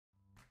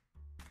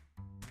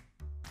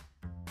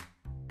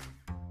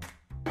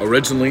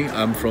Originally,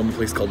 I'm from a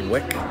place called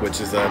Wick, which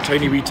is a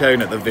tiny wee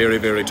town at the very,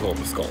 very top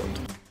of Scotland.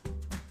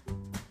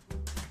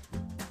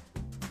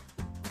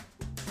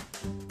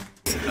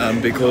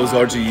 Because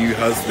RGU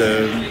has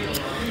the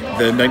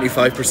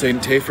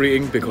 95% TAFE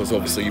rating, because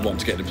obviously you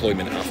want to get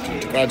employment after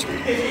you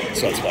graduate,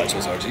 so that's why I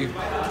chose RGU.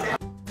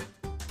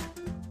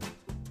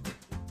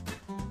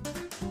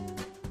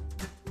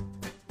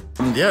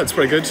 Yeah, it's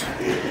pretty good.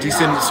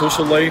 Decent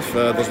social life,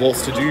 there's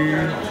lots to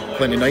do,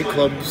 plenty of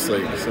nightclubs, so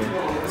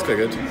it's quite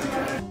good.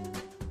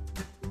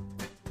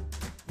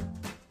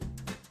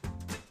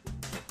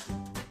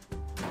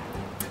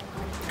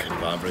 Kind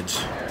of average.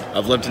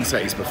 I've lived in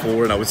cities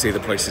before and I would say the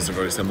prices are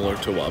very similar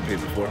to what I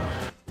paid before.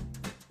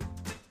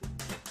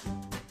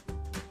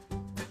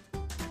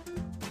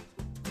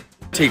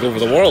 Take over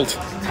the world.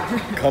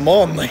 Come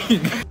on, like.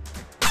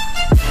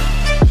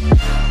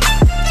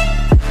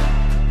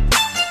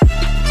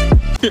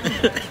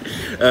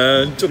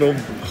 Don't know,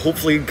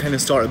 hopefully kind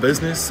of start a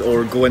business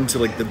or go into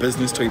like the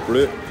business type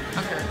route.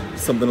 Okay.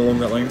 Something along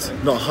that lines.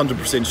 Not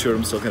 100% sure,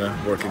 I'm still kind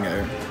of working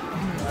it out.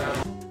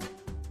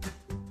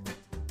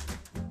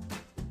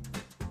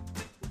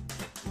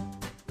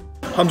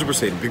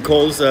 100%,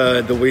 because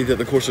the way that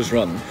the course is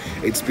run,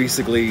 it's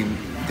basically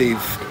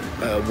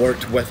they've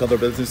worked with other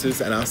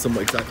businesses and asked them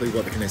exactly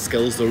what the kind of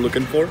skills they're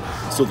looking for.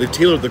 So they've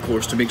tailored the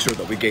course to make sure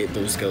that we get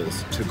those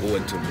skills to go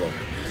into work.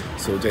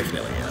 So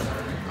definitely, yeah.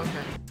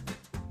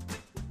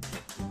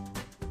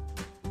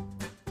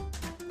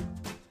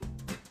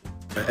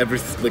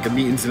 Like the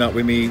meetings and that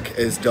we make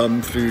is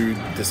done through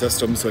the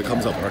system, so it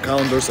comes up on our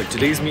calendars, like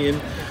today's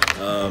meeting.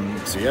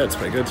 So yeah, it's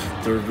pretty good.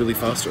 They're really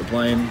fast at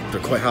replying.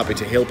 They're quite happy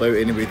to help out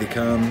any way they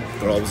can.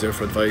 They're always there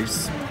for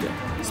advice.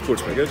 Yeah,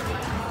 support's pretty good.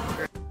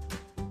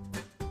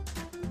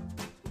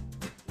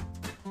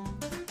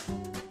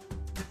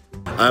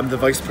 I'm the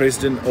Vice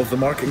President of the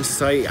Marketing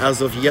Society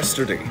as of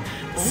yesterday.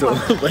 So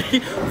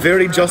like,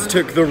 very just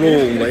took the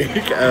role,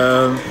 like.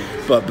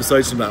 But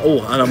besides from that,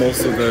 and I'm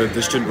also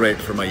the student rep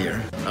for my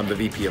year. I'm the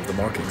VP of the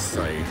Marketing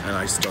Society and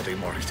I study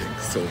marketing,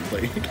 so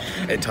like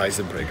it ties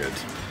in pretty good.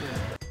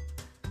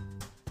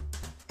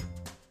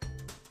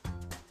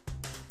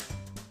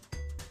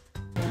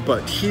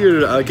 But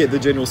here I get the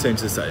general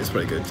sense that it's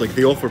pretty good. Like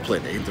they offer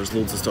plenty. There's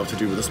loads of stuff to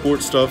do with the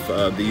sports stuff.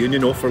 The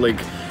union offer like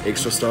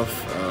extra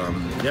stuff.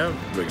 Yeah,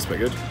 it's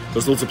pretty good.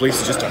 There's loads of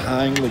places just to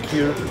hang, like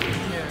here.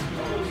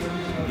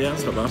 Yeah,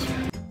 it's not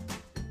bad.